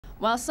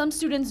While some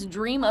students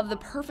dream of the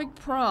perfect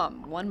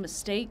prom, one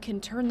mistake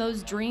can turn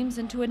those dreams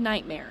into a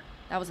nightmare.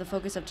 That was the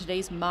focus of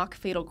today's mock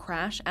fatal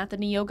crash at the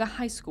Neoga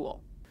High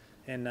School.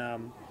 And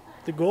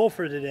the goal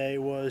for today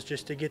was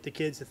just to get the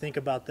kids to think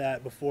about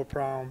that before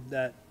prom,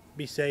 that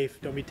be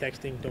safe, don't be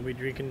texting, don't be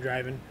drinking,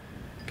 driving,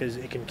 because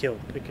it can kill.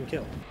 It can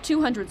kill.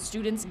 200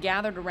 students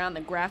gathered around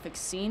the graphic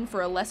scene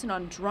for a lesson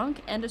on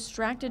drunk and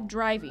distracted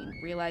driving,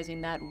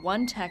 realizing that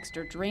one text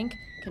or drink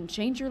can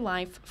change your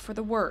life for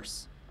the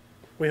worse.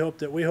 We hope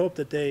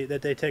that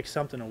they take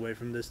something away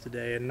from this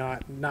today, and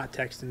not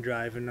text and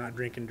drive and not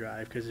drink and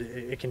drive, because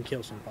it can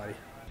kill somebody.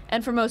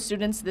 And for most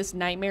students, this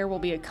nightmare will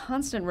be a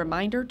constant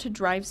reminder to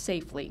drive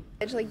safely.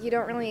 It's like you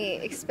don't really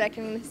expect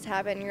anything to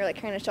happen. You're like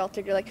kind of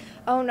sheltered. You're like,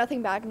 oh,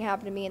 nothing bad can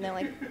happen to me. And then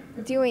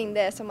like doing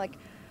this, I'm like,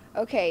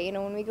 okay, you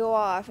know, when we go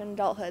off in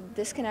adulthood,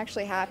 this can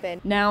actually happen.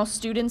 Now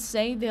students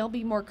say they'll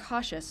be more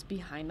cautious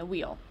behind the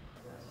wheel.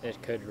 It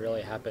could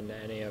really happen to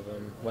any of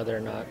them, whether or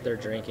not they're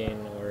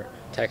drinking or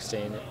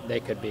texting.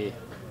 They could be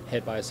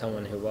hit by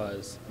someone who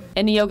was.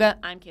 In Neoga,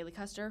 I'm Kaylee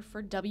Custer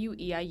for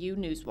WEIU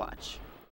Newswatch.